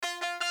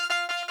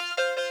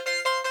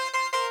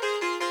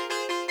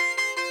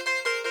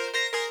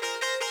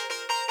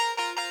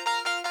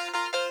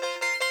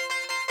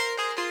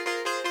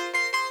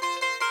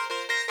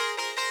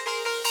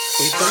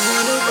We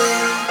born away,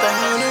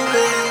 born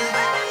away,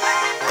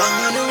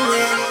 born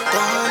away,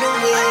 born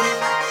away.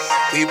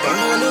 We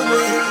born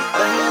away,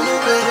 born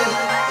away.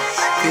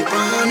 We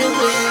born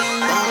away,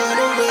 born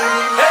away.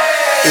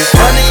 It's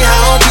funny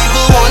how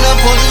people wanna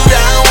pull you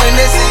down when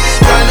they see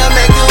you tryna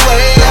make your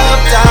way up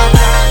top.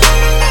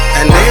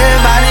 And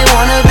everybody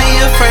wanna be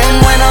your friend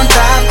when on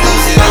top.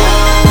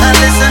 I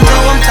listen to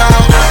them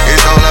talk.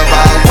 It's all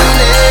about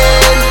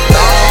winning.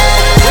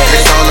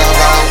 It's all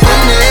about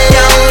winning.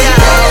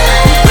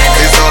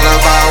 It's all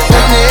about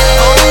winning.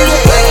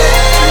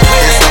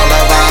 It's all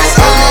about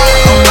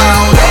winning.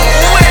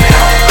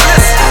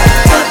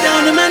 Put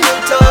down in my new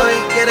toy.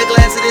 Get a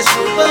glance of this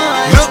rude boy.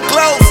 Look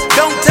close,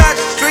 don't touch.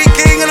 Street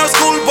king and no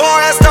school boy.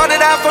 I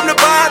started out from the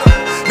bottom.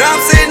 Now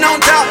I'm sitting on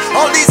top.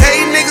 All these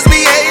hating niggas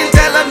be hating.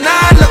 Tell them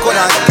nah, look what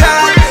I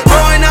got.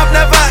 Growing up,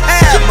 never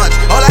had much.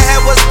 All I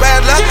had was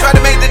bad luck. Tried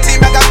to make the team,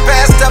 I got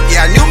passed up.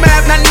 Yeah, I knew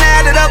math, nothing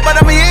added up, but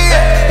I'm here.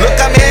 Look,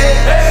 I'm here.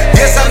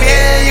 Yes, I'm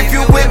here. If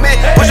you with me,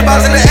 push your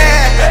balls in the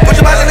air. Put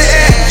your balls in the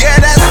air. Yeah,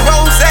 that's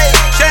rose,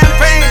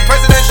 champagne,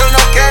 presidential, no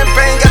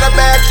campaign. Got a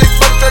bad chick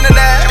from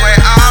Trinidad.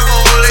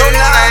 So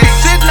now I'm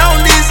sitting on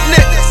these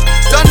niggas,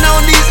 stunting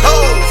on these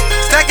hoes,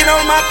 stacking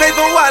on my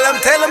paper while I'm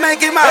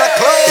tailor-making my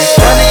clothes. It's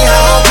funny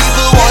how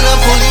people wanna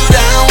pull you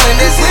down when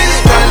they see you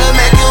tryna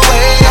make your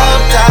way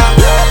up top.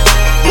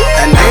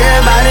 And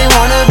everybody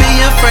wanna be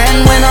your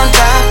friend when on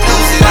top.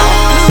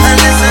 And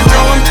listen to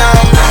them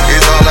talk.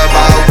 It's all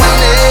about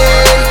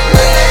winning.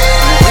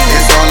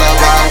 It's all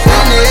about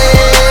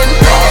winning.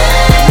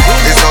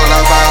 It's all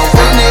about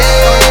winning.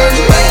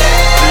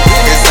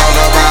 It's all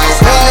about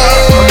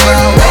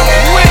winning.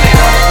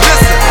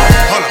 Listen,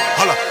 hold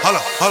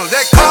up.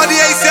 That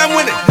Cartier say I'm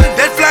winning.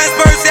 That Flying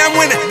Spurs say I'm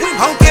winning.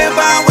 I don't care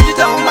about what you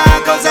talking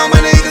about, cause all my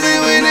niggas is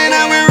winning.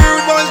 I'm in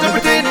rude boys, no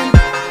pretending.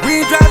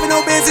 We ain't driving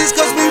no Benzes,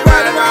 cause we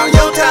riding around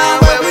your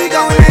town. Where we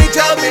going ain't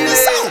your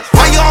business.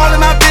 Why you all in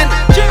my business?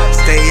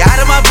 Stay out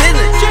of my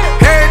business.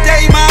 Every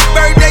day my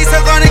birthday, so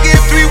gonna give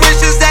 3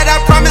 wishes that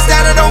I promise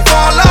that I don't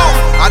fall off.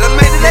 I done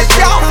made it, that's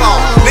y'all fault.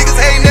 Niggas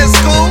hating at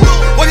school,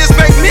 what do you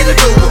expect me to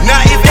do?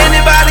 Now if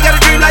anybody got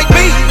a dream like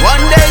me,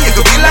 one day you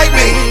could be like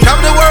me.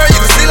 Travel the world, you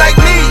can see like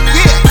me.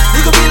 Yeah,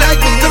 you could be like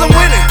me, cause I'm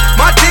winning.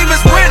 My team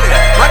is winning.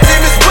 My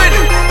team is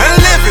winning and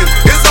living.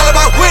 It's all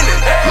about winning.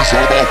 It's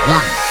all about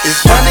winning.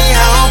 It's funny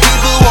how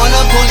people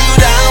wanna pull you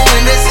down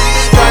when they see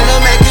you tryna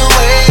make your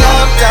way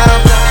up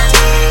top.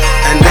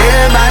 And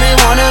everybody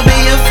wanna be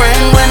your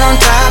friend when on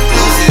top.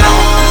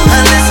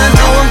 And listen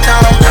to them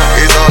talk.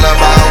 It's all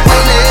about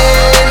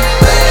winning.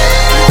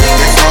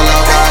 It's all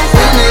about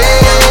winning.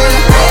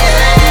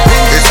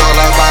 It's all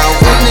about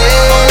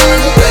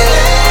winning.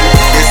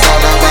 It's all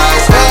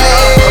about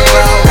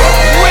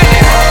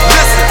winning.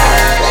 Listen,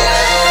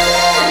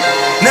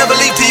 never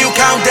leave till you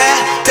count that.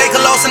 Take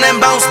a loss and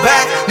then bounce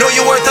back. Know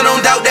your worth and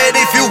don't doubt that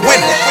if you win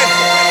it.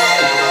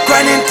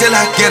 Grinding till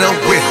I get a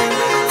win.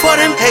 For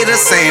them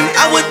haters saying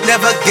I would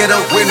never get a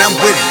win, I'm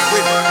with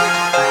it.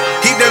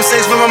 Keep them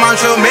saints from my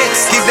mantra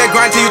mix. Keep that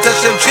grind till you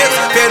touch them chips.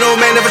 Fear no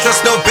man, never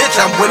trust no bitch,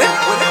 I'm with it.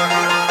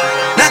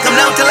 Knock 'em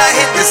down till I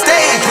hit the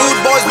stage. Rude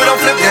boys, we don't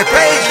flip that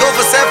page. Go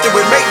for self till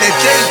we make that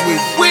change, we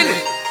win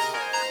it.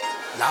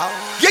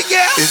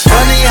 Yeah. It's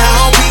funny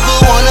how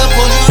people wanna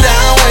pull you